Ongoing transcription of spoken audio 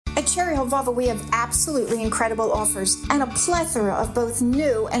Cherry Hill Volvo, we have absolutely incredible offers and a plethora of both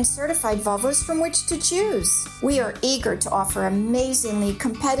new and certified Volvos from which to choose. We are eager to offer amazingly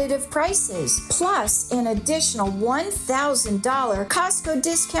competitive prices, plus an additional $1,000 Costco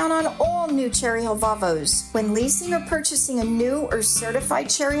discount on all new Cherry Hill Volvos. When leasing or purchasing a new or certified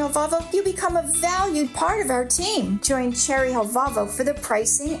Cherry Hill Volvo, you become a valued part of our team. Join Cherry Hill Volvo for the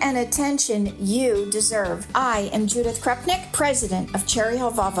pricing and attention you deserve. I am Judith Krupnick, president of Cherry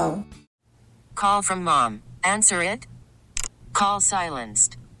Hill Volvo. Call from mom. Answer it. Call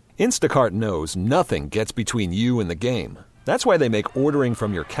silenced. Instacart knows nothing gets between you and the game. That's why they make ordering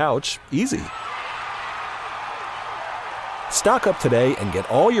from your couch easy. Stock up today and get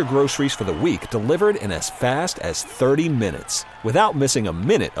all your groceries for the week delivered in as fast as 30 minutes without missing a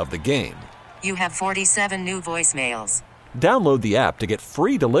minute of the game. You have 47 new voicemails. Download the app to get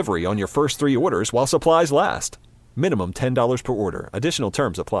free delivery on your first 3 orders while supplies last. Minimum $10 per order. Additional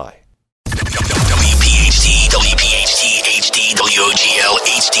terms apply. WPHT HD WOGL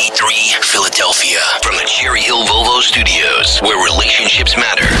HD3 Philadelphia from the Cherry Hill Volvo Studios, where relationships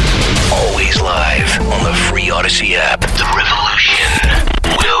matter. Always live on the free Odyssey app. The revolution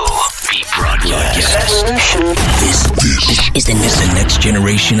will be broadcast. This is the next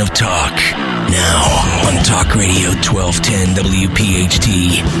generation of talk. Now on Talk Radio 1210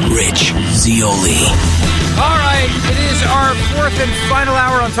 WPHT, Rich Zioli. All right, it is our fourth and final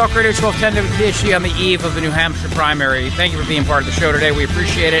hour on Talk Radio 1210 WPHT on the eve of the New Hampshire primary. Thank you for being part of the show today. We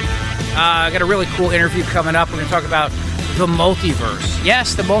appreciate it. I got a really cool interview coming up. We're going to talk about the multiverse.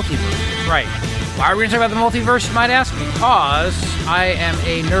 Yes, the multiverse. Right. Why are we going to talk about the multiverse, you might ask? Because I am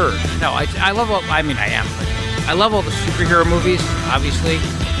a nerd. No, I love all, I mean, I am. I love all the superhero movies, obviously,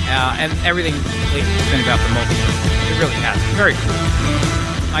 and everything lately has been about the multiverse. It really has. Very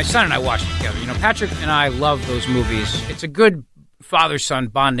cool. My son and I watched it together. You know, Patrick and I love those movies. It's a good father-son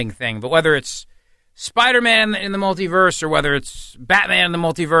bonding thing. But whether it's Spider-Man in the multiverse or whether it's Batman in the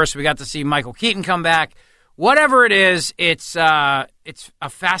multiverse, we got to see Michael Keaton come back. Whatever it is, it's a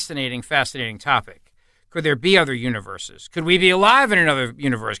fascinating topic. Could there be other universes? Could we be alive in another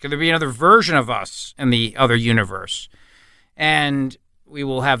universe? Could there be another version of us in the other universe? And we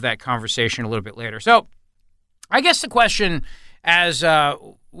will have that conversation a little bit later. So I guess the question, as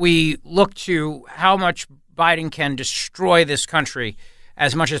we look to how much Biden can destroy this country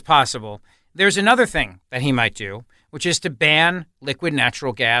as much as possible, there's another thing that he might do, which is to ban liquid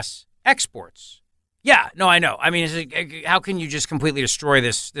natural gas exports. Yeah, no, I know. I mean, how can you just completely destroy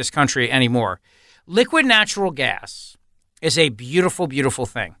this country anymore? Liquid natural gas is a beautiful, beautiful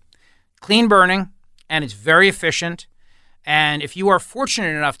thing. Clean burning, and it's very efficient. And if you are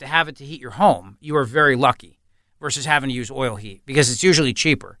fortunate enough to have it to heat your home, you are very lucky versus having to use oil heat because it's usually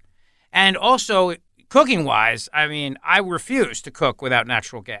cheaper. And also, cooking-wise, I mean, I refuse to cook without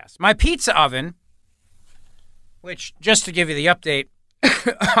natural gas. My pizza oven, which, just to give you the update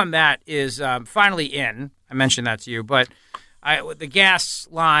on that, is finally in. I mentioned that to you, but the gas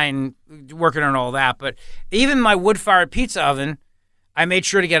line, working on all that. But even my wood-fired pizza oven, I made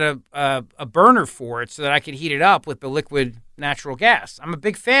sure to get a burner for it so that I could heat it up with the liquid natural gas. I'm a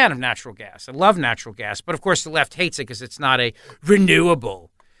big fan of natural gas. I love natural gas. But, of course, the left hates it because it's not a renewable,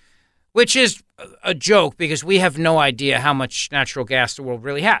 which is a joke because we have no idea how much natural gas the world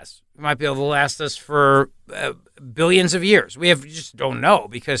really has. It might be able to last us for billions of years. We just don't know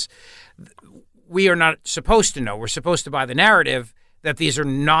because we are not supposed to know. We're supposed to buy the narrative that these are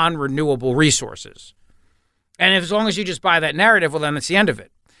non-renewable resources. And as long as you just buy that narrative, well, then that's the end of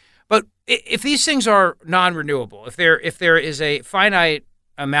it. But if these things are non-renewable, if there is a finite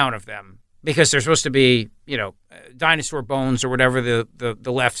amount of them, because they're supposed to be, you know, dinosaur bones or whatever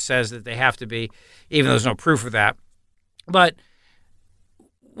the left says that they have to be, even though there's no proof of that. But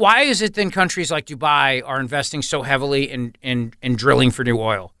why is it then countries like Dubai are investing so heavily in drilling for new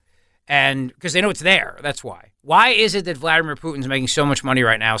oil? And because they know it's there, that's why. Why is it that Vladimir Putin's making so much money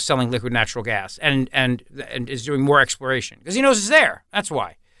right now selling liquid natural gas and is doing more exploration? Because he knows it's there. That's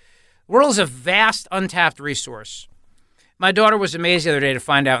why. The world is a vast, untapped resource. My daughter was amazed the other day to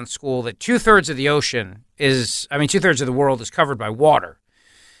find out in school that 2/3 of the ocean 2/3 of the world is covered by water.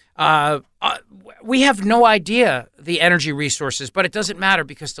 We have no idea the energy resources, but it doesn't matter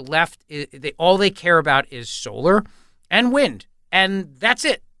because the left, all they care about is solar and wind, and that's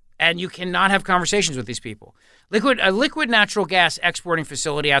it. And you cannot have conversations with these people. A liquid natural gas exporting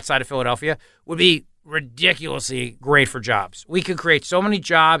facility outside of Philadelphia would be ridiculously great for jobs. We could create so many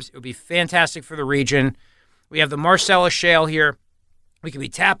jobs. It would be fantastic for the region. We have the Marcellus Shale here. We could be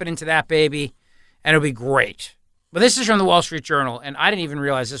tapping into that baby, and it'll be great. But this is from the Wall Street Journal, and I didn't even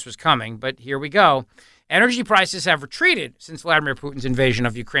realize this was coming, but here we go. Energy prices have retreated since Vladimir Putin's invasion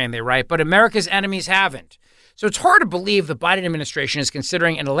of Ukraine, they write, but America's enemies haven't. So it's hard to believe the Biden administration is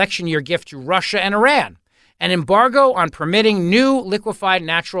considering an election year gift to Russia and Iran, an embargo on permitting new liquefied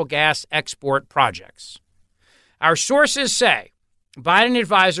natural gas export projects. Our sources say Biden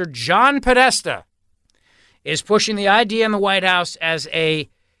advisor John Podesta is pushing the idea in the White House as a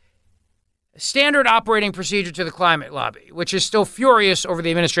standard operating procedure to the climate lobby, which is still furious over the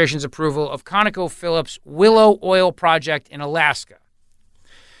administration's approval of ConocoPhillips' Willow Oil project in Alaska.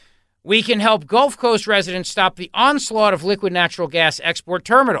 We can help Gulf Coast residents stop the onslaught of liquid natural gas export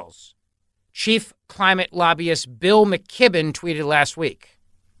terminals, Chief Climate Lobbyist Bill McKibben tweeted last week.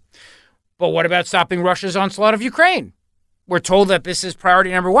 But what about stopping Russia's onslaught of Ukraine? We're told that this is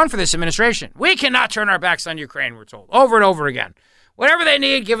priority number one for this administration. We cannot turn our backs on Ukraine, we're told, over and over again. Whatever they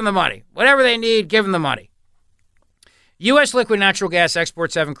need, give them the money. Whatever they need, give them the money. U.S. liquid natural gas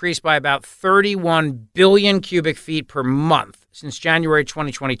exports have increased by about 31 billion cubic feet per month since January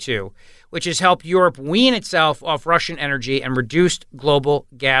 2022, which has helped Europe wean itself off Russian energy and reduced global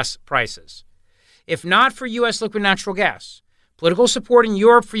gas prices. If not for U.S. liquid natural gas, political support in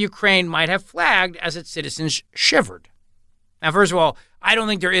Europe for Ukraine might have flagged as its citizens shivered. Now, first of all, I don't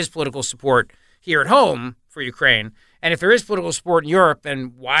think there is political support here at home for Ukraine. And if there is political support in Europe,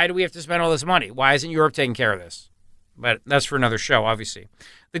 then why do we have to spend all this money? Why isn't Europe taking care of this? But that's for another show, obviously.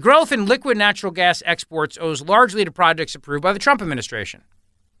 The growth in liquid natural gas exports owes largely to projects approved by the Trump administration.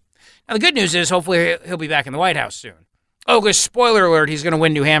 Now, the good news is hopefully he'll be back in the White House soon. Oh, because spoiler alert, he's going to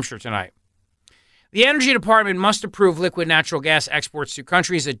win New Hampshire tonight. The Energy Department must approve liquid natural gas exports to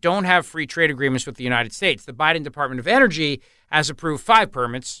countries that don't have free trade agreements with the United States. The Biden Department of Energy has approved 5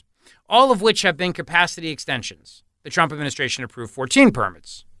 permits, all of which have been capacity extensions. The Trump administration approved 14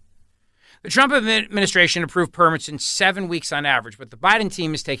 permits. The Trump administration approved permits in 7 weeks on average, but the Biden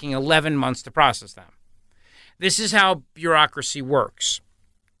team is taking 11 months to process them. This is how bureaucracy works.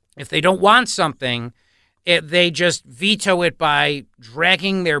 If they don't want something, they just veto it by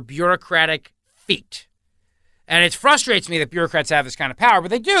dragging their bureaucratic feet. And it frustrates me that bureaucrats have this kind of power,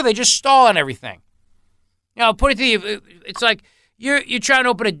 but they do. They just stall on everything. You know, put it to you, it's like you're trying to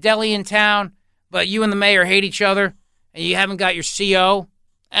open a deli in town, but you and the mayor hate each other, and you haven't got your CO.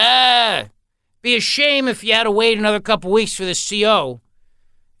 Be a shame if you had to wait another couple weeks for this CO.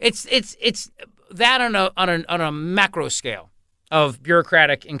 It's that on a macro scale of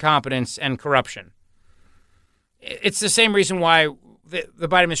bureaucratic incompetence and corruption. It's the same reason why the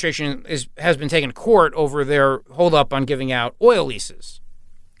Biden administration has been taken to court over their holdup on giving out oil leases.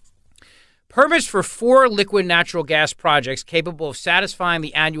 Permits for 4 liquid natural gas projects capable of satisfying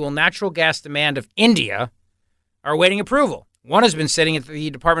the annual natural gas demand of India are awaiting approval. One has been sitting at the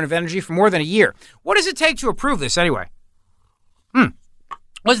Department of Energy for more than a year. What does it take to approve this anyway? What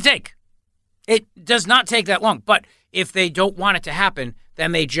does it take? It does not take that long. But if they don't want it to happen,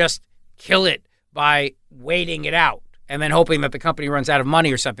 then they just kill it by waiting it out and then hoping that the company runs out of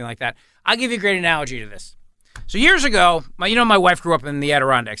money or something like that. I'll give you a great analogy to this. So years ago, my wife grew up in the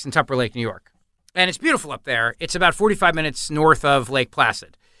Adirondacks in Tupper Lake, New York. And it's beautiful up there. It's about 45 minutes north of Lake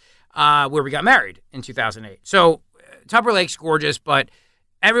Placid, where we got married in 2008. So Tupper Lake's gorgeous, but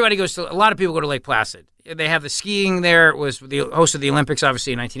a lot of people go to Lake Placid. They have the skiing there. It was the host of the Olympics,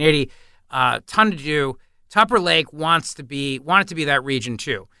 obviously, in 1980. Ton to do. Tupper Lake wanted to be that region,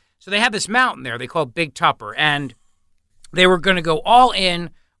 too. So they have this mountain there they call Big Tupper, and they were going to go all in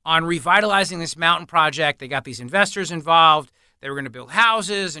on revitalizing this mountain project. They got these investors involved. They were going to build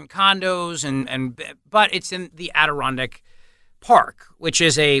houses and condos, but it's in the Adirondack Park, which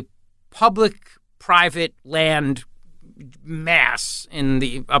is a public-private land mass in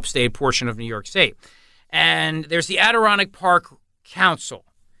the upstate portion of New York State. And there's the Adirondack Park Council.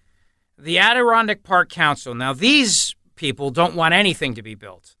 The Adirondack Park Council. Now, these people don't want anything to be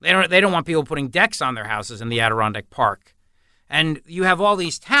built. They don't want people putting decks on their houses in the Adirondack Park. And you have all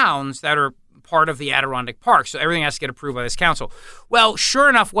these towns that are part of the Adirondack Park, so everything has to get approved by this council. Well, sure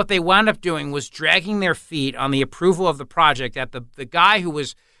enough, what they wound up doing was dragging their feet on the approval of the project that the guy who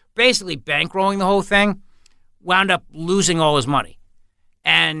was basically bankrolling the whole thing wound up losing all his money.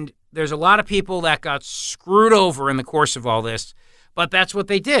 And there's a lot of people that got screwed over in the course of all this, but that's what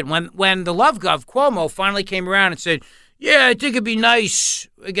they did. When the Love Gov, Cuomo, finally came around and said, yeah, I think it'd be nice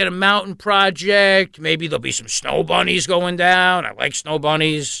to get a mountain project. Maybe there'll be some snow bunnies going down. I like snow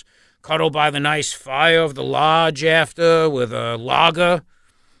bunnies. Cuddle by the nice fire of the lodge after with a lager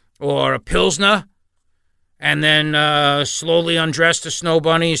or a pilsner. And then slowly undress the snow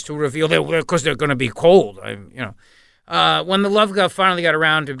bunnies to reveal because they're going to be cold. When the Love Gov finally got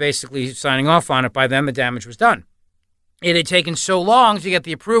around to basically signing off on it, by then the damage was done. It had taken so long to get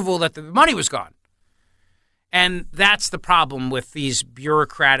the approval that the money was gone. And that's the problem with these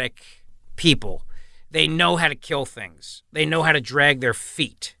bureaucratic people. They know how to kill things. They know how to drag their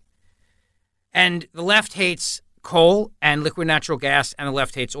feet. And the left hates coal and liquid natural gas, and the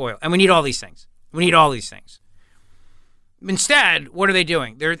left hates oil. And we need all these things. We need all these things. Instead, what are they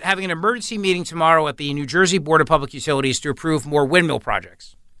doing? They're having an emergency meeting tomorrow at the New Jersey Board of Public Utilities to approve more windmill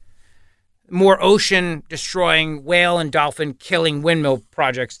projects. More ocean-destroying, whale and dolphin-killing windmill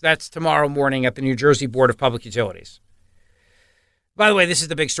projects. That's tomorrow morning at the New Jersey Board of Public Utilities. By the way, this is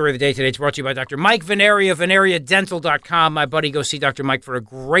the big story of the day today. It's brought to you by Dr. Mike Veneria, VeneriaDental.com. My buddy, go see Dr. Mike for a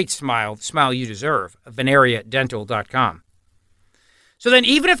great smile, the smile you deserve, VeneriaDental.com. So then,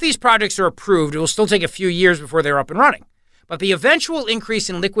 even if these projects are approved, it will still take a few years before they're up and running. But the eventual increase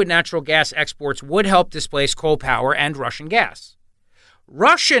in liquid natural gas exports would help displace coal power and Russian gas.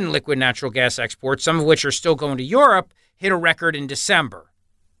 Russian liquid natural gas exports, some of which are still going to Europe, hit a record in December.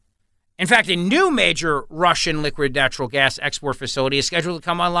 In fact, a new major Russian liquid natural gas export facility is scheduled to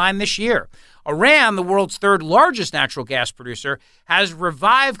come online this year. Iran, the world's third largest natural gas producer, has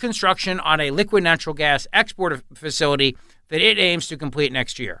revived construction on a liquid natural gas export facility that it aims to complete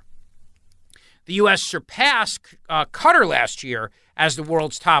next year. The U.S. surpassed Qatar last year as the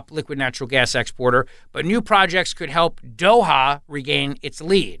world's top liquid natural gas exporter, but new projects could help Doha regain its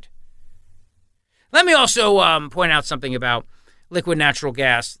lead. Let me also point out something about liquid natural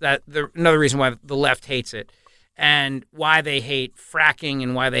gas, another reason why the left hates it and why they hate fracking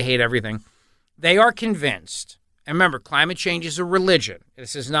and why they hate everything. They are convinced, and remember, climate change is a religion.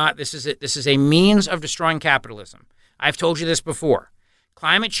 This is a means of destroying capitalism. I've told you this before.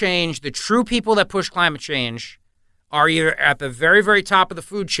 Climate change, the true people that push climate change are either at the very, very top of the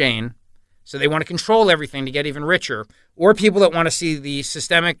food chain, so they want to control everything to get even richer, or people that want to see the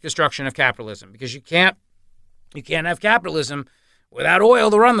systemic destruction of capitalism, because you can't have capitalism without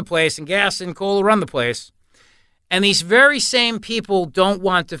oil to run the place and gas and coal to run the place. And these very same people don't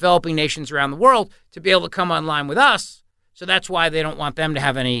want developing nations around the world to be able to come online with us, so that's why they don't want them to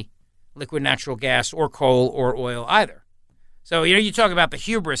have any liquid natural gas or coal or oil either. So, you talk about the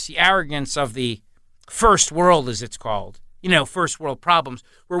hubris, the arrogance of the first world, as it's called, first world problems,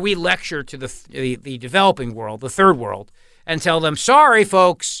 where we lecture to the developing world, the third world, and tell them, sorry,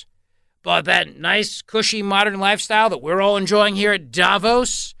 folks, but that nice, cushy, modern lifestyle that we're all enjoying here at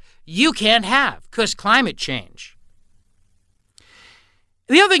Davos, you can't have, because climate change.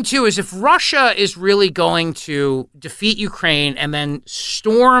 The other thing, too, is if Russia is really going to defeat Ukraine and then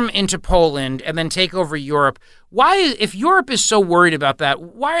storm into Poland and then take over Europe, if Europe is so worried about that,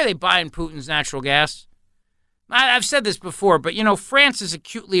 why are they buying Putin's natural gas? I've said this before, but, France is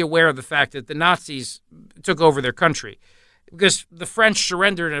acutely aware of the fact that the Nazis took over their country because the French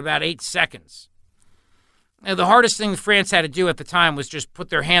surrendered in about 8 seconds. Now, the hardest thing France had to do at the time was just put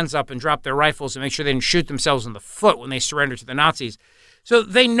their hands up and drop their rifles and make sure they didn't shoot themselves in the foot when they surrendered to the Nazis. So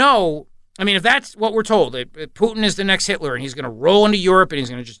they know, if that's what we're told, that Putin is the next Hitler and he's going to roll into Europe and he's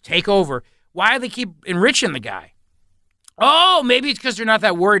going to just take over, why do they keep enriching the guy? Oh, maybe it's because they're not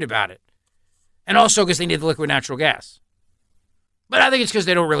that worried about it. And also because they need the liquid natural gas. But I think it's because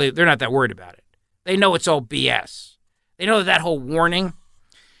they're not that worried about it. They know it's all BS. They know that whole warning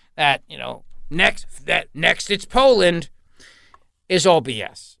that, next it's Poland is all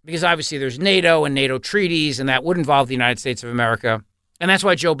BS. Because obviously there's NATO and NATO treaties, and that would involve the United States of America. And that's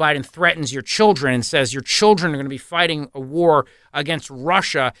why Joe Biden threatens your children and says your children are going to be fighting a war against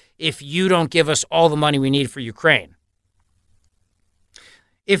Russia if you don't give us all the money we need for Ukraine.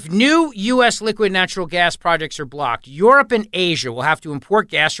 If new U.S. liquid natural gas projects are blocked, Europe and Asia will have to import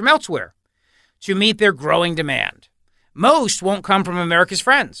gas from elsewhere to meet their growing demand. Most won't come from America's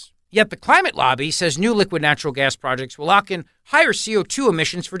friends. Yet the climate lobby says new liquid natural gas projects will lock in higher CO2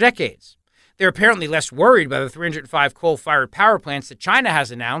 emissions for decades. They're apparently less worried by the 305 coal-fired power plants that China has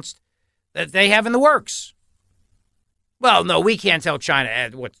announced that they have in the works. Well, no, we can't tell China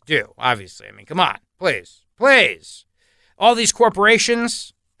what to do, obviously. Come on, please. All these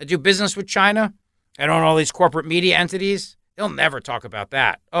corporations that do business with China and own all these corporate media entities, they'll never talk about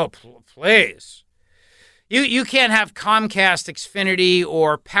that. Oh, please. You can't have Comcast, Xfinity,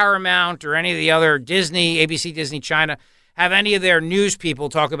 or Paramount, or any of the other Disney, ABC, Disney, China, have any of their news people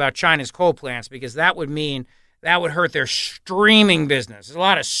talk about China's coal plants, because that would hurt their streaming business. There's a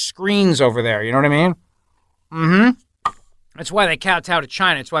lot of screens over there, you know what I mean? Mm-hmm. That's why they kowtow to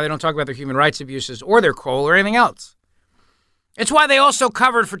China. It's why they don't talk about their human rights abuses or their coal or anything else. It's why they also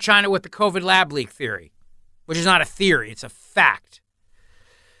covered for China with the COVID lab leak theory, which is not a theory, it's a fact.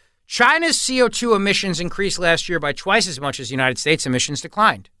 China's CO2 emissions increased last year by twice as much as the United States emissions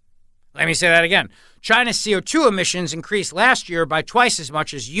declined. Let me say that again. China's CO2 emissions increased last year by twice as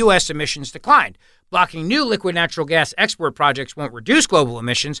much as U.S. emissions declined. Blocking new liquid natural gas export projects won't reduce global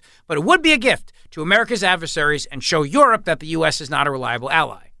emissions, but it would be a gift to America's adversaries and show Europe that the U.S. is not a reliable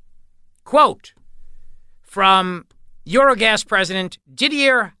ally. Quote from Eurogas President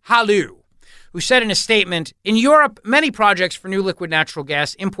Didier Halou, who said in a statement, in Europe, many projects for new liquid natural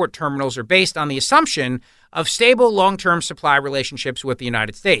gas import terminals are based on the assumption of stable long-term supply relationships with the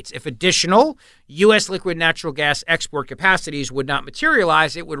United States. If additional U.S. liquid natural gas export capacities would not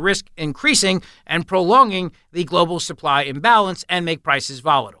materialize, it would risk increasing and prolonging the global supply imbalance and make prices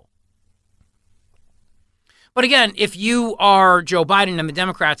volatile. But again, if you are Joe Biden and the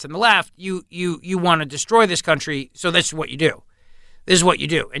Democrats and the left, you want to destroy this country, so that's what you do. This is what you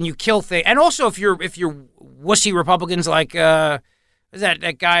do, and you kill things. And also, if you're wussy Republicans like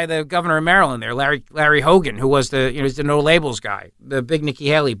that guy, the governor of Maryland, there, Larry Hogan, who was the no labels guy, the big Nikki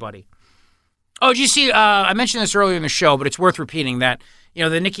Haley buddy. Oh, did you see? I mentioned this earlier in the show, but it's worth repeating that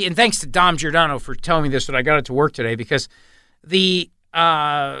the Nikki, and thanks to Dom Giordano for telling me this, that I got it to work today, because the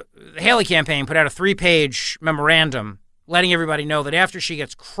Haley campaign put out a 3-page memorandum letting everybody know that after she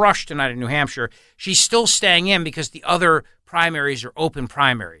gets crushed tonight in New Hampshire, she's still staying in because the other primaries are open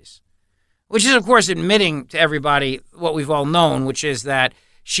primaries, which is, of course, admitting to everybody what we've all known, which is that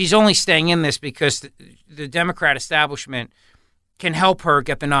she's only staying in this because the Democrat establishment can help her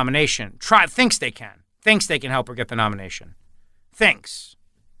get the nomination. Thinks they can help her get the nomination. Thinks.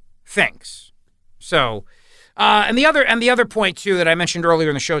 So, and the other point, too, that I mentioned earlier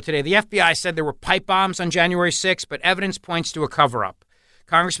in the show today, the FBI said there were pipe bombs on January 6th, but evidence points to a cover-up.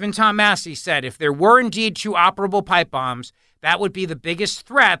 Congressman Tom Massey said if there were indeed 2 operable pipe bombs, that would be the biggest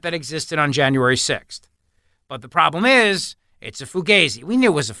threat that existed on January 6th. But the problem is, it's a fugazi. We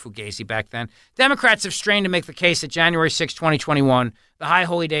knew it was a fugazi back then. Democrats have strained to make the case that January 6, 2021, the high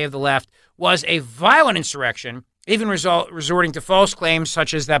holy day of the left, was a violent insurrection, even resorting to false claims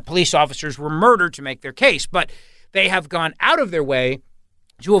such as that police officers were murdered to make their case. But they have gone out of their way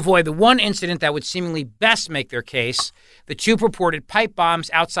to avoid the one incident that would seemingly best make their case, the 2 purported pipe bombs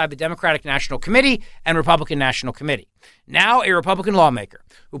outside the Democratic National Committee and Republican National Committee. Now, a Republican lawmaker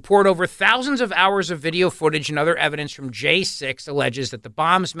who poured over thousands of hours of video footage and other evidence from J6 alleges that the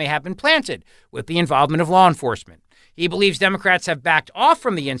bombs may have been planted with the involvement of law enforcement. He believes Democrats have backed off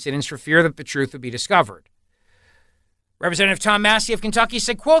from the incidents for fear that the truth would be discovered. Representative Tom Massey of Kentucky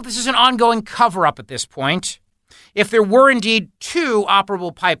said, quote, this is an ongoing cover-up at this point. If there were indeed 2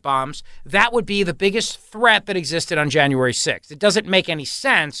 operable pipe bombs, that would be the biggest threat that existed on January 6th. It doesn't make any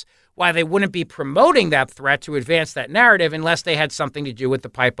sense why they wouldn't be promoting that threat to advance that narrative unless they had something to do with the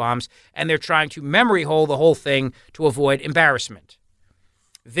pipe bombs, and they're trying to memory hole the whole thing to avoid embarrassment.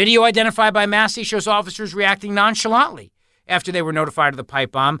 Video identified by Massey shows officers reacting nonchalantly after they were notified of the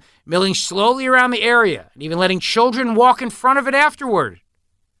pipe bomb, milling slowly around the area and even letting children walk in front of it afterward.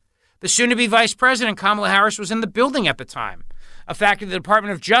 The soon-to-be Vice President, Kamala Harris, was in the building at the time, a fact that the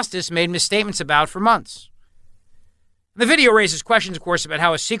Department of Justice made misstatements about for months. The video raises questions, of course, about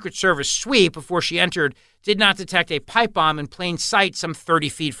how a Secret Service sweep before she entered did not detect a pipe bomb in plain sight some 30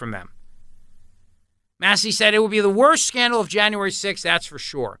 feet from them. Massey said it would be the worst scandal of January 6th, that's for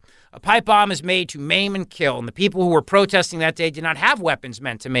sure. A pipe bomb is made to maim and kill, and the people who were protesting that day did not have weapons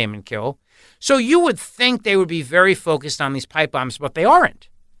meant to maim and kill. So you would think they would be very focused on these pipe bombs, but they aren't.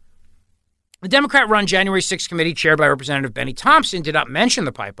 The Democrat-run January 6th committee, chaired by Representative Benny Thompson, did not mention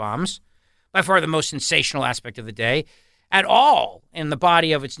the pipe bombs, by far the most sensational aspect of the day, at all in the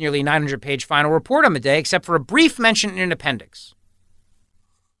body of its nearly 900-page final report on the day, except for a brief mention in an appendix.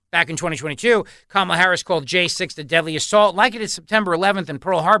 Back in 2022, Kamala Harris called J6 a deadly assault, like it did September 11th in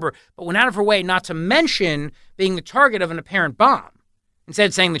Pearl Harbor, but went out of her way not to mention being the target of an apparent bomb,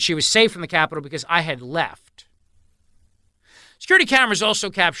 instead saying that she was safe from the Capitol because I had left. Security cameras also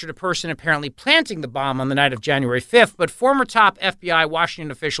captured a person apparently planting the bomb on the night of January 5th, but former top FBI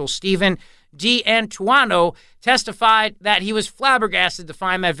Washington official Stephen D'Antuono testified that he was flabbergasted to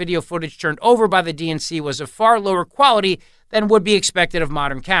find that video footage turned over by the DNC was of far lower quality than would be expected of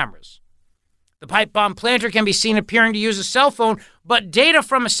modern cameras. The pipe bomb planter can be seen appearing to use a cell phone, but data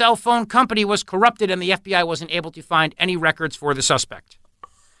from a cell phone company was corrupted and the FBI wasn't able to find any records for the suspect.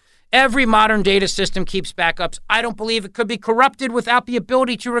 Every modern data system keeps backups. I don't believe it could be corrupted without the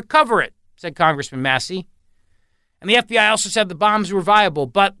ability to recover it, said Congressman Massey. And the FBI also said the bombs were viable,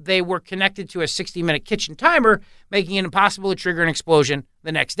 but they were connected to a 60-minute kitchen timer, making it impossible to trigger an explosion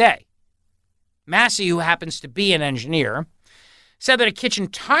the next day. Massey, who happens to be an engineer, said that a kitchen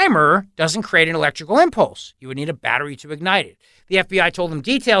timer doesn't create an electrical impulse. You would need a battery to ignite it. The FBI told him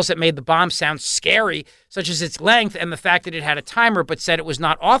details that made the bomb sound scary, such as its length and the fact that it had a timer, but said it was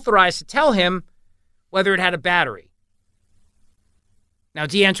not authorized to tell him whether it had a battery. Now,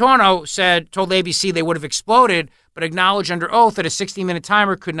 D'Antuono told ABC they would have exploded, but acknowledged under oath that a 60-minute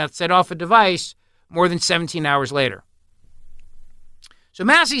timer could not set off a device more than 17 hours later. So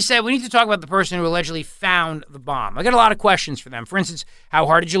Massey said, we need to talk about the person who allegedly found the bomb. I got a lot of questions for them. For instance, how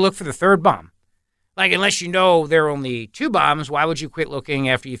hard did you look for the third bomb? Like, unless you know there are only 2 bombs, why would you quit looking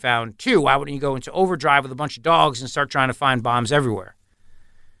after you found 2? Why wouldn't you go into overdrive with a bunch of dogs and start trying to find bombs everywhere?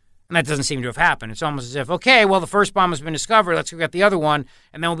 And that doesn't seem to have happened. It's almost as if, okay, well, the first bomb has been discovered. Let's go get the other one,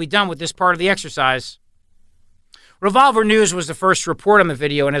 and then we'll be done with this part of the exercise. Revolver News was the first to report on the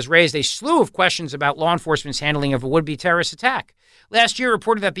video and has raised a slew of questions about law enforcement's handling of a would-be terrorist attack. Last year,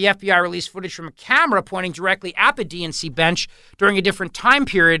 reported that the FBI released footage from a camera pointing directly at the DNC bench during a different time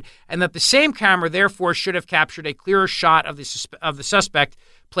period, and that the same camera, therefore, should have captured a clearer shot of the suspect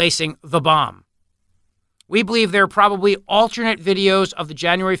placing the bomb. We believe there are probably alternate videos of the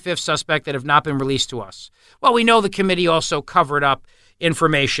January 5th suspect that have not been released to us. Well, we know the committee also covered up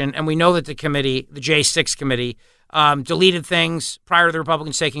information, and we know that the committee, the J6 committee, deleted things prior to the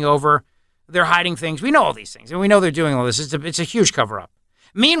Republicans taking over. They're hiding things. We know all these things, and we know they're doing all this. It's a huge cover-up.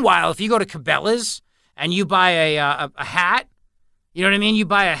 Meanwhile, if you go to Cabela's and you buy a hat, you know what I mean? You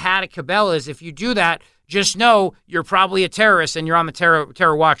buy a hat at Cabela's. If you do that, just know you're probably a terrorist and you're on the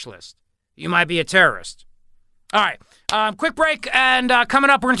terror watch list. You might be a terrorist. All right, quick break, and coming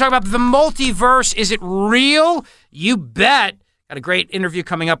up, we're going to talk about the multiverse. Is it real? You bet. Got a great interview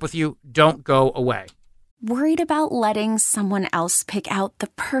coming up with you. Don't go away. Worried about letting someone else pick out the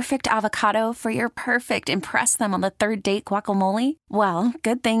perfect avocado for your perfect impress them on the third date guacamole? Well,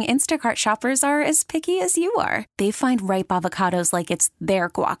 good thing Instacart shoppers are as picky as you are. They find ripe avocados like it's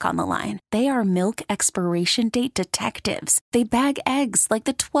their guac on the line. They are milk expiration date detectives. They bag eggs like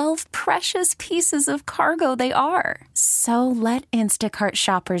the 12 precious pieces of cargo they are. So let Instacart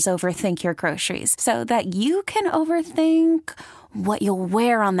shoppers overthink your groceries so that you can overthink what you'll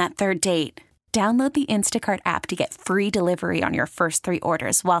wear on that third date. Download the Instacart app to get free delivery on your first 3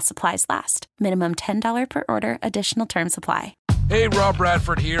 orders while supplies last. Minimum $10 per order. Additional terms apply. Hey, Rob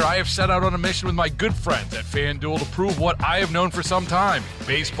Bradford here. I have set out on a mission with my good friends at FanDuel to prove what I have known for some time.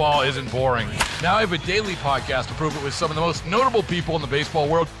 Baseball isn't boring. Now I have a daily podcast to prove it with some of the most notable people in the baseball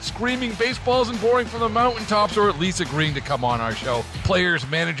world, screaming baseball isn't boring from the mountaintops, or at least agreeing to come on our show. Players,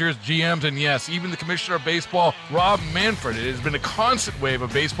 managers, GMs, and yes, even the commissioner of baseball, Rob Manfred. It has been a constant wave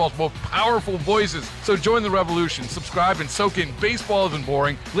of baseball's most powerful voices. So join the revolution. Subscribe and soak in Baseball Isn't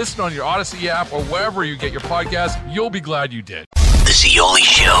Boring. Listen on your Odyssey app or wherever you get your podcasts. You'll be glad you did. The Zioli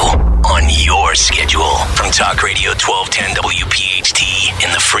Show on your schedule from Talk Radio 1210 WPHT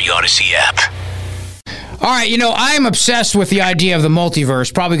in the free Odyssey app. All right, I am obsessed with the idea of the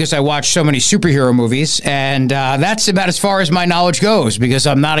multiverse, probably because I watch so many superhero movies, and that's about as far as my knowledge goes, because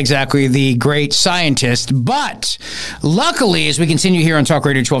I'm not exactly the great scientist. But luckily, as we continue here on Talk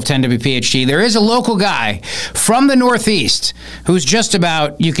Radio 1210 WPHT, there is a local guy from the Northeast who's just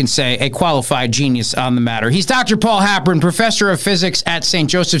about, you can say, a qualified genius on the matter. He's Dr. Paul Halpern, professor of physics at St.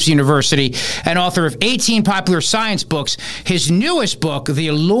 Joseph's University and author of 18 popular science books. His newest book, The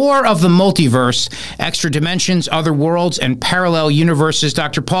Allure of the Multiverse, Extra Dimensions, Other Worlds, and Parallel Universes.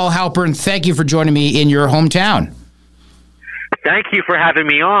 Dr. Paul Halpern, thank you for joining me in your hometown. Thank you for having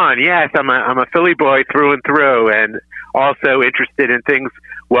me on. Yes, I'm a Philly boy through and through, and also interested in things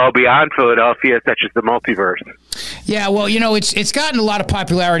well beyond Philadelphia, such as the multiverse. Yeah, well, it's gotten a lot of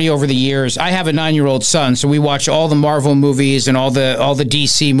popularity over the years. I have a 9-year-old son, so we watch all the Marvel movies and all the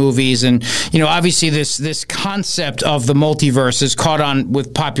DC movies, and obviously this concept of the multiverse is caught on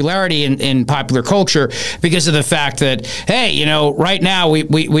with popularity in popular culture because of the fact that, hey, right now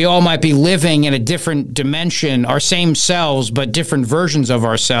we all might be living in a different dimension, our same selves, but different versions of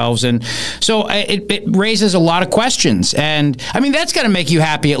ourselves, and so it raises a lot of questions. And I mean, that's got to make you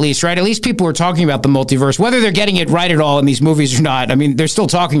happy, at least, right? At least people are talking about the multiverse, whether they're getting it right at all in these movies or not. I mean, they're still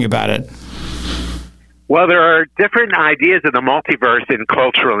talking about it. Well, there are different ideas of the multiverse in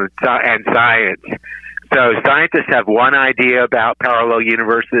cultural and science. So scientists have one idea about parallel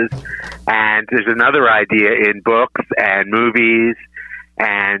universes, and there's another idea in books and movies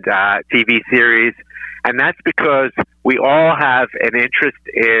and TV series. And that's because we all have an interest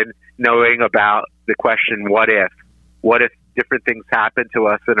in knowing about the question, what if? What if different things happen to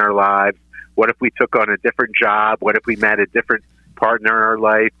us in our lives? What if we took on a different job? What if we met a different partner in our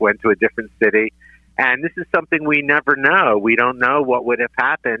life, went to a different city? And this is something we never know. We don't know what would have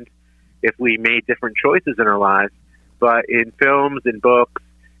happened if we made different choices in our lives. But in films and books,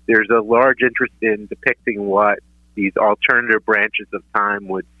 there's a large interest in depicting what these alternative branches of time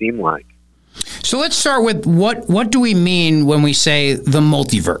would seem like. So let's start with what do we mean when we say the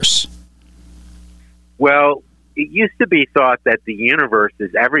multiverse? Well, it used to be thought that the universe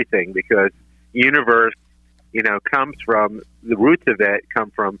is everything, because universe, comes from, the roots of it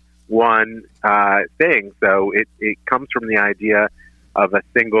come from one thing. So it comes from the idea of a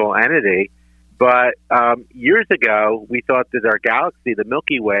single entity. But years ago, we thought that our galaxy, the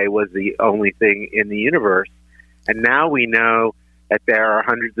Milky Way, was the only thing in the universe. And now we know that there are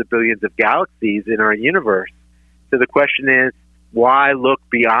hundreds of billions of galaxies in our universe. So the question is, why look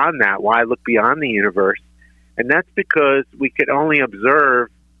beyond that? Why look beyond the universe? And that's because we could only observe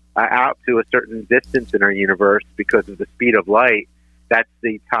out to a certain distance in our universe because of the speed of light. That's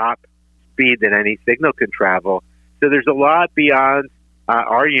the top speed that any signal can travel. So there's a lot beyond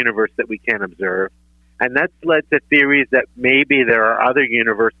our universe that we can't observe. And that's led to theories that maybe there are other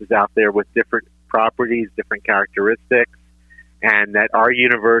universes out there with different properties, different characteristics, and that our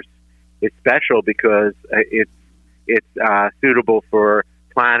universe is special because it's suitable for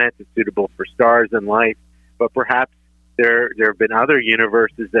planets, it's suitable for stars and life. But perhaps there have been other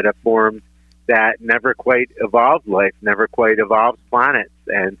universes that have formed that never quite evolved life, never quite evolved planets.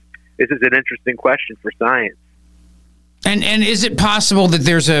 And this is an interesting question for science. And is it possible that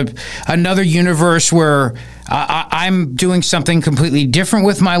there's another universe where I'm doing something completely different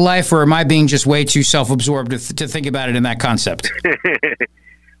with my life, or am I being just way too self-absorbed to think about it in that concept?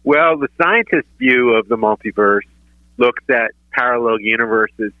 Well, the scientist view of the multiverse looks at parallel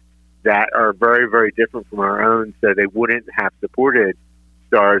universes that are very, very different from our own, so they wouldn't have supported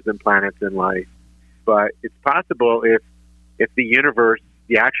stars and planets and life. But it's possible if the universe,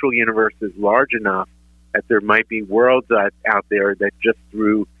 the actual universe, is large enough that there might be worlds out there that just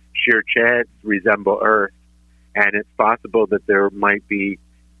through sheer chance resemble Earth. And it's possible that there might be,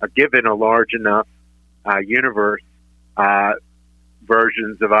 given a large enough universe,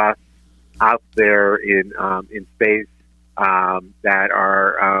 versions of us out there in space that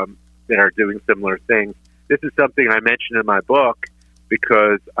are doing similar things. This is something I mentioned in my book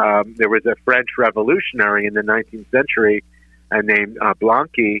because there was a French revolutionary in the 19th century named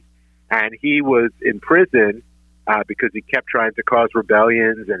Blanqui, and he was in prison because he kept trying to cause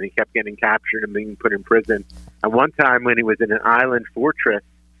rebellions, and he kept getting captured and being put in prison. And one time when he was in an island fortress,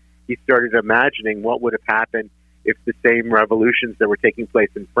 he started imagining what would have happened if the same revolutions that were taking place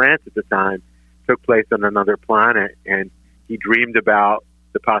in France at the time took place on another planet. And he dreamed about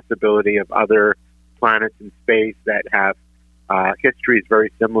the possibility of other planets in space that have histories very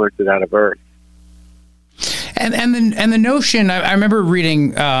similar to that of Earth. And the notion, I remember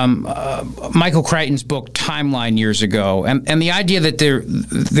reading Michael Crichton's book Timeline years ago, and the idea that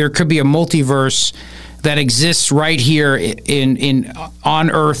there could be a multiverse that exists right here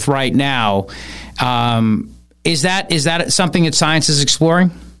on Earth right now. Is that something that science is exploring?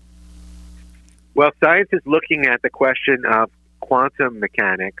 Well, science is looking at the question of quantum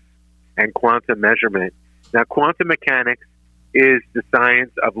mechanics and quantum measurement. Now, quantum mechanics is the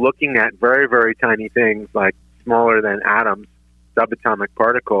science of looking at very, very tiny things like smaller than atoms, subatomic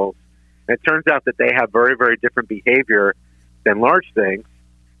particles. And it turns out that they have very, very different behavior than large things.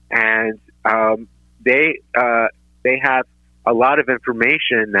 And they have a lot of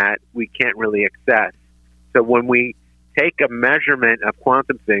information that we can't really access. So when we take a measurement of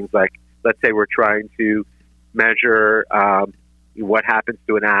quantum things, like let's say we're trying to measure what happens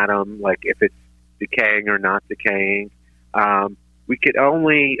to an atom, like if it's decaying or not decaying, we could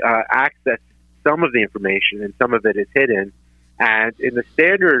only access some of the information, and some of it is hidden. And in the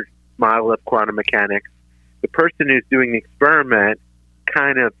standard model of quantum mechanics, the person who's doing the experiment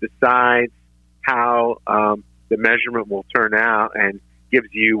kind of decides how the measurement will turn out and gives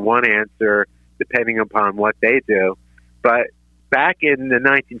you one answer depending upon what they do. But back in the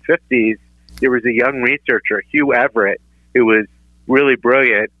 1950s, there was a young researcher, Hugh Everett, who was really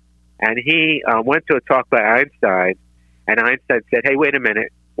brilliant, and he went to a talk by Einstein, and Einstein said, hey, wait a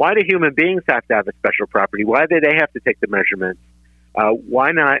minute, why do human beings have to have a special property? Why do they have to take the measurements?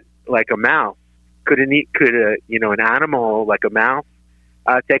 Why not like a mouse? Could an animal like a mouse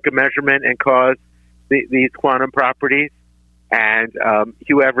take a measurement and cause these quantum properties? And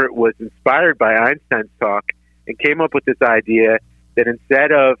Hugh Everett was inspired by Einstein's talk and came up with this idea that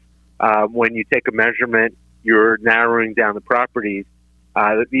instead of when you take a measurement, you're narrowing down the properties,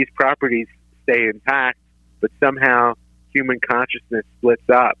 that these properties stay intact, but somehow human consciousness splits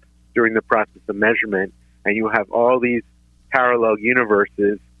up during the process of measurement, and you have all these parallel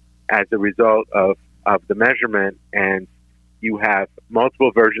universes as a result of the measurement, and you have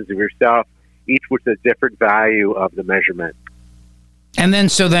multiple versions of yourself, each with a different value of the measurement. And then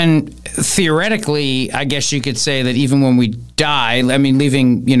theoretically, I guess you could say that even when we die, I mean,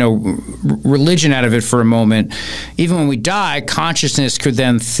 leaving, religion out of it for a moment, even when we die, consciousness could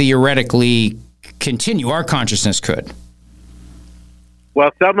then theoretically continue. Our consciousness could.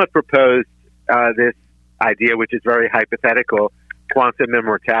 Well, some have proposed this idea, which is very hypothetical, quantum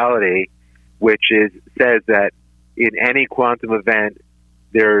immortality, which says that in any quantum event,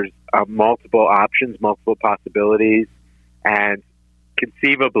 there's multiple options, multiple possibilities, and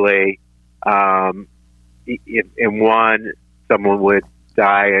conceivably, in one, someone would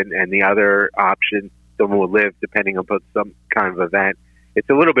die, and the other option, someone would live, depending upon some kind of event. It's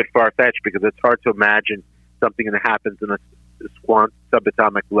a little bit far-fetched because it's hard to imagine something that happens in a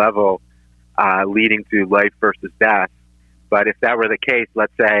subatomic level leading to life versus death. But if that were the case,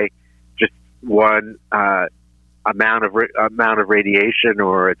 let's say just one amount of radiation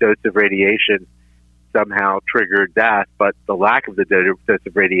or a dose of radiation somehow triggered death, but the lack of the dose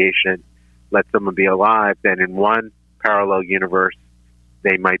of radiation let someone be alive, then in one parallel universe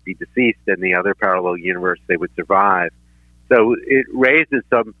they might be deceased, and the other parallel universe they would survive. So it raises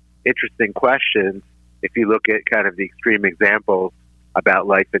some interesting questions if you look at kind of the extreme examples about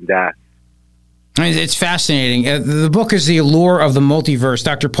life and death. It's fascinating. The book is The Allure of the Multiverse.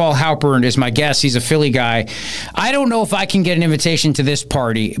 Dr. Paul Halpern is my guest. He's a Philly guy. I don't know if I can get an invitation to this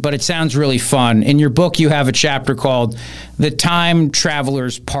party, but it sounds really fun. In your book, you have a chapter called The Time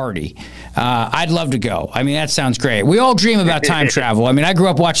Traveler's Party. I'd love to go. I mean, that sounds great. We all dream about time travel. I mean, I grew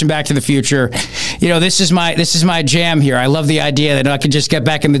up watching Back to the Future. You know, this is my jam here. I love the idea that I can just get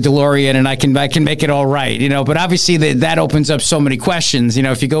back in the DeLorean and I can make it all right. You know, but obviously that opens up so many questions. You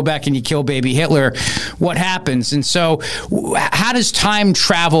know, if you go back and you kill baby Hitler, what happens? And so, how does time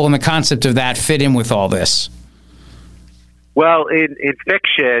travel and the concept of that fit in with all this? Well, in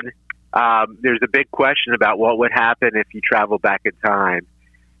fiction, there's a big question about what would happen if you travel back in time.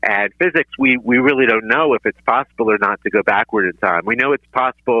 And physics, we really don't know if it's possible or not to go backward in time. We know it's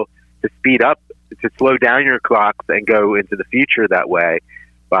possible to speed up, to slow down your clocks and go into the future that way.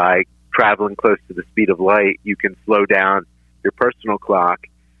 By traveling close to the speed of light, you can slow down your personal clock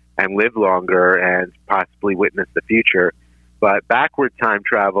and live longer and possibly witness the future. But backward time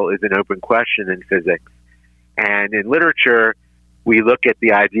travel is an open question in physics. And in literature, we look at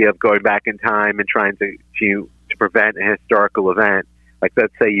the idea of going back in time and trying to prevent a historical event. Like,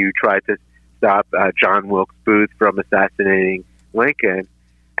 let's say you tried to stop John Wilkes Booth from assassinating Lincoln,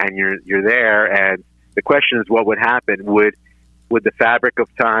 and you're there, and the question is, what would happen? Would the fabric of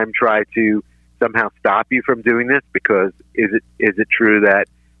time try to somehow stop you from doing this? Because is it true that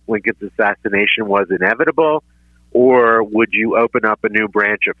Lincoln's assassination was inevitable, or would you open up a new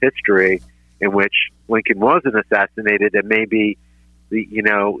branch of history in which Lincoln wasn't assassinated, and maybe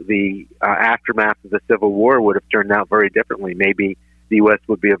the aftermath of the Civil War would have turned out very differently? Maybe the U.S.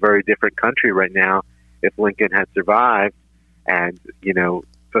 would be a very different country right now if Lincoln had survived and,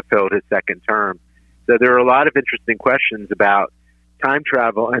 fulfilled his second term. So there are a lot of interesting questions about time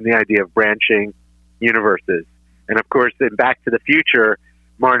travel and the idea of branching universes. And of course, in Back to the Future,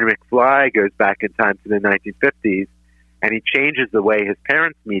 Marty McFly goes back in time to the 1950s, and he changes the way his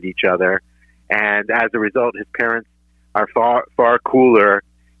parents meet each other. And as a result, his parents are far cooler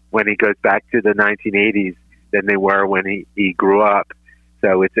when he goes back to the 1980s than they were when he grew up.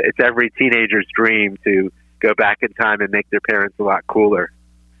 So it's every teenager's dream to go back in time and make their parents a lot cooler.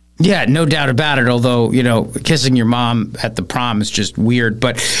 Yeah, no doubt about it. Although, kissing your mom at the prom is just weird.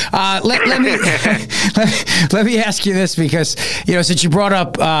 But let me ask you this, because, since you brought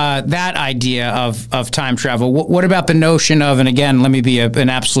up that idea of time travel, what about the notion of, and again, let me be an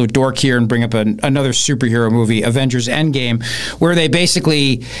absolute dork here and bring up another superhero movie, Avengers Endgame, where they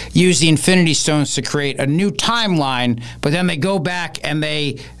basically use the Infinity Stones to create a new timeline, but then they go back and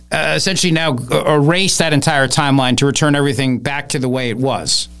they essentially now erase that entire timeline to return everything back to the way it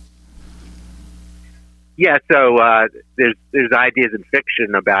was. Yeah, so there's ideas in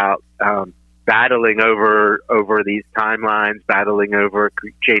fiction about battling over these timelines, battling over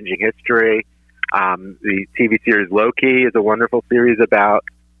changing history. The TV series Loki is a wonderful series about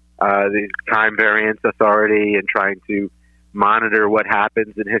the time variance authority and trying to monitor what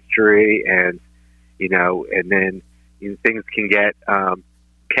happens in history, and then things can get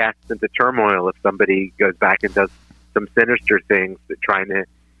cast into turmoil if somebody goes back and does some sinister things, trying to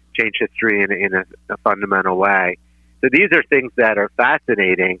change history in a fundamental way. So these are things that are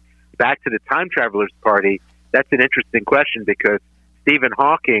fascinating. Back to the time traveler's party, that's an interesting question, because Stephen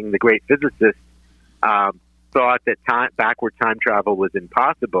Hawking, the great physicist, thought that backward time travel was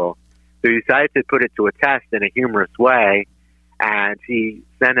impossible. So he decided to put it to a test in a humorous way, and he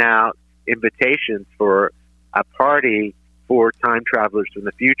sent out invitations for a party for time travelers from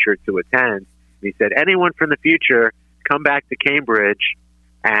the future to attend. And he said, anyone from the future, come back to Cambridge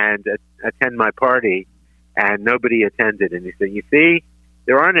and attend my party. And nobody attended. And he said, you see,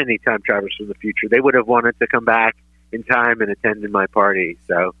 there aren't any time travelers from the future. They would have wanted to come back in time and attend my party.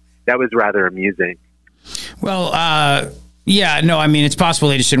 So that was rather amusing. Well, yeah, no, I mean, it's possible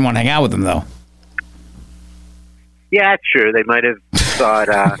they just didn't want to hang out with them, though. Yeah, it's true. They might have thought,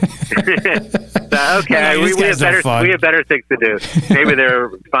 okay, we have better things to do. Maybe there are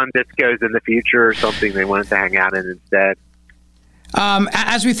fun discos in the future or something they wanted to hang out in instead.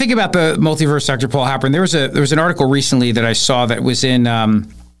 As we think about the multiverse, Dr. Paul Halpern, there was an article recently that I saw that was in,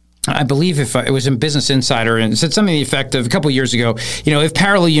 I believe it was in Business Insider, and it said something to the effect of a couple of years ago, if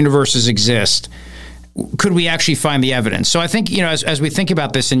parallel universes exist, could we actually find the evidence? So I think, as we think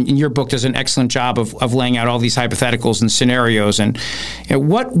about this, and your book does an excellent job of laying out all these hypotheticals and scenarios, and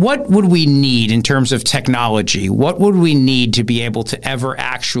what would we need in terms of technology? What would we need to be able to ever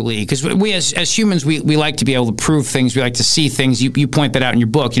actually, because we as humans, we like to be able to prove things, we like to see things. You point that out in your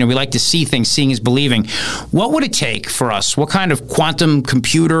book. We like to see things. Seeing is believing. What would it take for us? What kind of quantum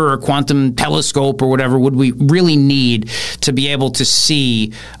computer or quantum telescope or whatever would we really need to be able to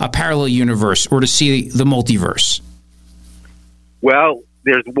see a parallel universe or to see the multiverse? Well,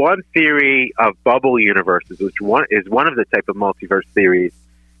 there's one theory of bubble universes, which is one of the type of multiverse theories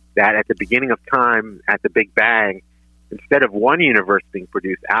that at the beginning of time, at the Big Bang, instead of one universe being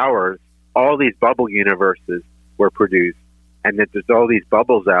produced, ours, all these bubble universes were produced, and that there's all these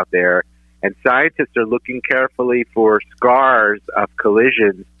bubbles out there, and scientists are looking carefully for scars of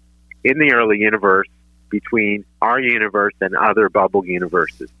collisions in the early universe between our universe and other bubble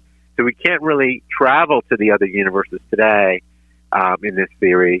universes. So we can't really travel to the other universes today in this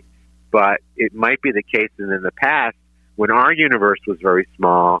theory, but it might be the case that in the past, when our universe was very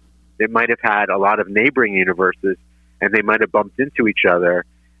small, it might have had a lot of neighboring universes, and they might have bumped into each other,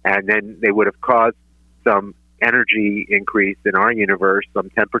 and then they would have caused some energy increase in our universe, some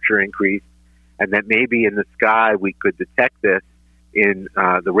temperature increase, and that maybe in the sky we could detect this in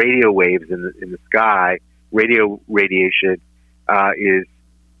the radio waves in the sky. Radio radiation is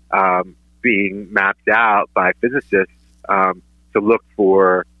being mapped out by physicists to look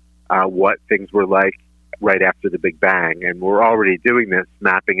for what things were like right after the Big Bang. And we're already doing this,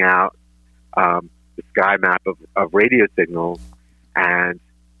 mapping out the sky map of radio signals. And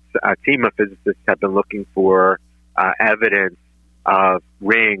a team of physicists have been looking for evidence of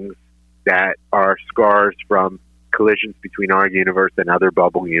rings that are scars from collisions between our universe and other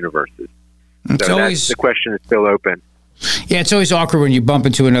bubble universes. The question is still open. Yeah, it's always awkward when you bump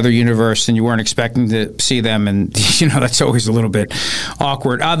into another universe and you weren't expecting to see them, and that's always a little bit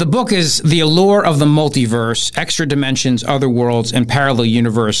awkward. The book is The Allure of the Multiverse, Extra Dimensions, Other Worlds, and Parallel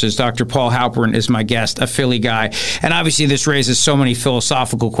Universes. Dr. Paul Halpern is my guest, a Philly guy, and obviously this raises so many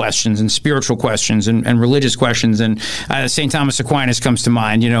philosophical questions and spiritual questions and religious questions, and St. Thomas Aquinas comes to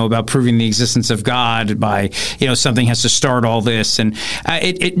mind, about proving the existence of God by, something has to start all this, and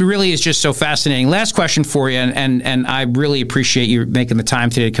it really is just so fascinating. Last question for you, and I really appreciate you making the time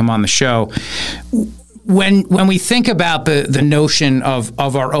today to come on the show. When we think about the notion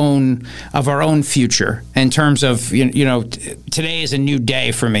of our own future in terms of today is a new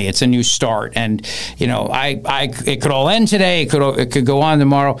day for me. It's a new start, and it could all end today. It could go on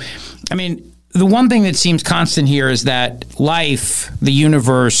tomorrow. I mean, the one thing that seems constant here is that life, the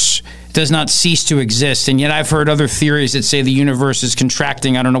universe, does not cease to exist. And yet I've heard other theories that say the universe is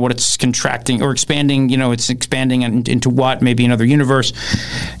contracting. I don't know what it's contracting or expanding. It's expanding into what? Maybe another universe.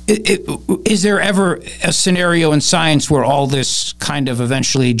 Is there ever a scenario in science where all this kind of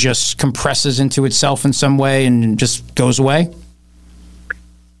eventually just compresses into itself in some way and just goes away?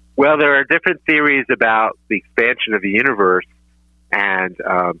 Well, there are different theories about the expansion of the universe. And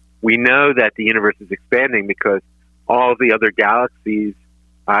we know that the universe is expanding because all the other galaxies,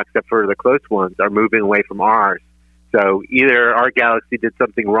 except for the close ones, are moving away from ours. So either our galaxy did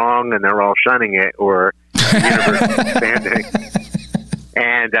something wrong and they're all shunning it, or the universe is expanding.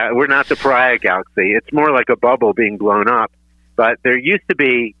 And we're not the pariah galaxy. It's more like a bubble being blown up. But there used to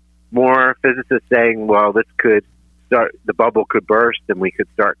be more physicists saying, well, the bubble could burst and we could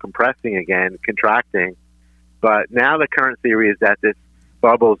start compressing again, contracting. But now the current theory is that this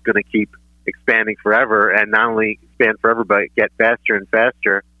bubble is going to keep expanding forever, and not only expand forever, but get faster and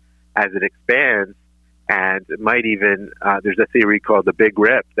faster as it expands. And it might even, there's a theory called the Big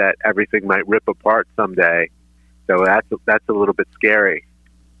Rip, that everything might rip apart someday. So that's a little bit scary.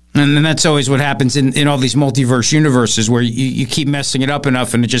 And then that's always what happens in all these multiverse universes, where you keep messing it up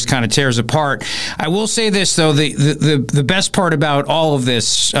enough and it just kind of tears apart. I will say this, though, the best part about all of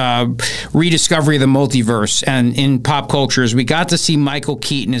this rediscovery of the multiverse and in pop culture is we got to see Michael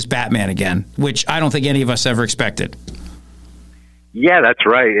Keaton as Batman again, which I don't think any of us ever expected. Yeah, that's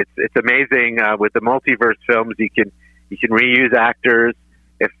right. It's amazing with the multiverse films. You can reuse actors.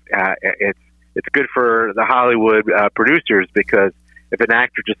 it's good for the Hollywood producers, because if an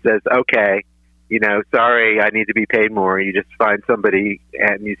actor just says, okay, sorry, I need to be paid more, you just find somebody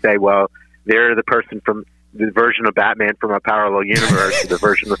and you say, well, they're the person from the version of Batman from a parallel universe, or the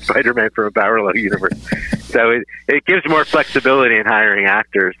version of Spider-Man from a parallel universe. So it gives more flexibility in hiring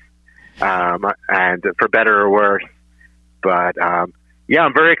actors, and for better or worse. But I'm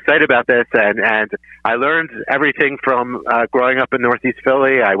very excited about this, and I learned everything from growing up in Northeast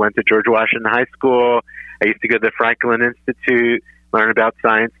Philly. I went to George Washington High School. I used to go to the Franklin Institute, learn about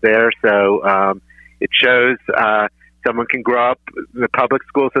science there. So it shows someone can grow up in the public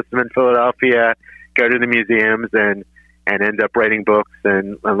school system in Philadelphia, go to the museums, and end up writing books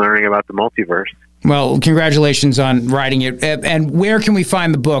and learning about the multiverse. Well, congratulations on writing it. And where can we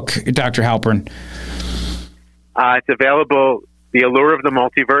find the book, Dr. Halpern? It's available. The Allure of the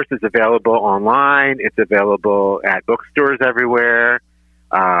Multiverse is available online. It's available at bookstores everywhere.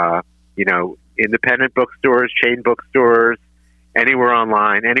 Independent bookstores, chain bookstores, anywhere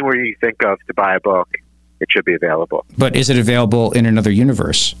online, anywhere you think of to buy a book, it should be available. But is it available in another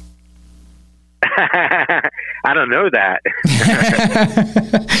universe? I don't know that.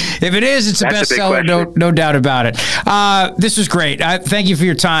 If it is, it's a bestseller, no doubt about it. This was great. Thank you for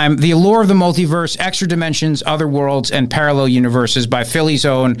your time. The Allure of the Multiverse, Extra Dimensions, Other Worlds, and Parallel Universes by Philly's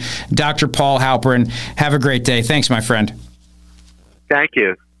own Dr. Paul Halpern. Have a great day. Thanks, my friend. Thank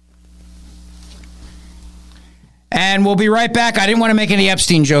you. And we'll be right back. I didn't want to make any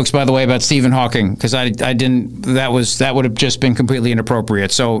Epstein jokes, by the way, about Stephen Hawking, because I didn't. That would have just been completely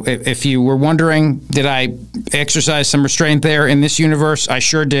inappropriate. So if you were wondering, did I exercise some restraint there in this universe? I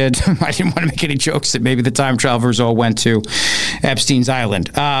sure did. I didn't want to make any jokes that maybe the time travelers all went to Epstein's Island.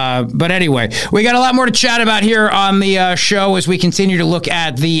 But anyway, we got a lot more to chat about here on the show as we continue to look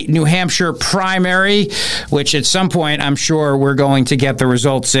at the New Hampshire primary, which at some point I'm sure we're going to get the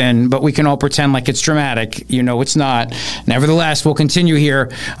results in, but we can all pretend like it's dramatic. It's not. Nevertheless, we'll continue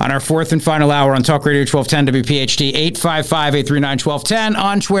here on our fourth and final hour on Talk Radio 1210 WPHT, 855-839-1210,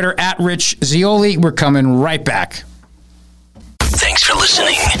 on Twitter at Rich Zeoli. We're coming right back. Thanks for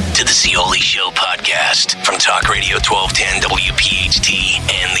listening to the Zeoli Show podcast from Talk Radio 1210 WPHT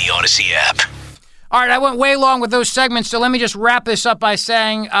and the Odyssey app. All right, I went way long with those segments, so let me just wrap this up by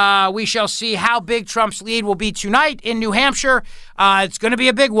saying we shall see how big Trump's lead will be tonight in New Hampshire. It's going to be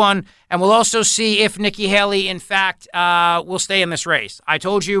a big one, and we'll also see if Nikki Haley, in fact, will stay in this race. I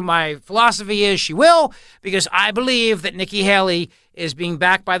told you my philosophy is she will, because I believe that Nikki Haley is being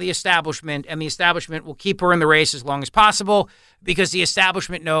backed by the establishment, and the establishment will keep her in the race as long as possible, because the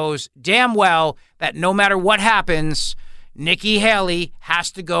establishment knows damn well that no matter what happens, Nikki Haley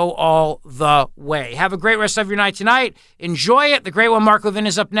has to go all the way. Have a great rest of your night tonight. Enjoy it. The great one, Mark Levin,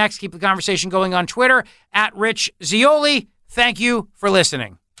 is up next. Keep the conversation going on Twitter, at Rich Zeoli. Thank you for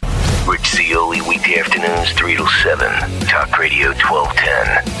listening. Rich Zeoli, weekday afternoons, 3 to 7. Talk Radio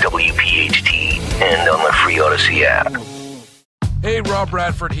 1210, WPHT, and on the free Odyssey app. Hey, Rob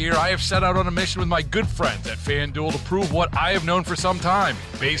Bradford here. I have set out on a mission with my good friends at FanDuel to prove what I have known for some time.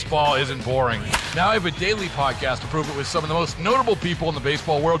 Baseball isn't boring. Now I have a daily podcast to prove it with some of the most notable people in the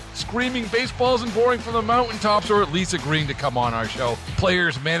baseball world, screaming baseball isn't boring from the mountaintops, or at least agreeing to come on our show.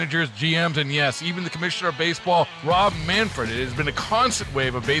 Players, managers, GMs, and yes, even the commissioner of baseball, Rob Manfred. It has been a constant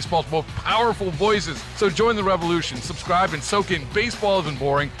wave of baseball's most powerful voices. So join the revolution. Subscribe and soak in Baseball Isn't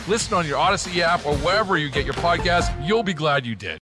Boring. Listen on your Odyssey app or wherever you get your podcasts. You'll be glad you did.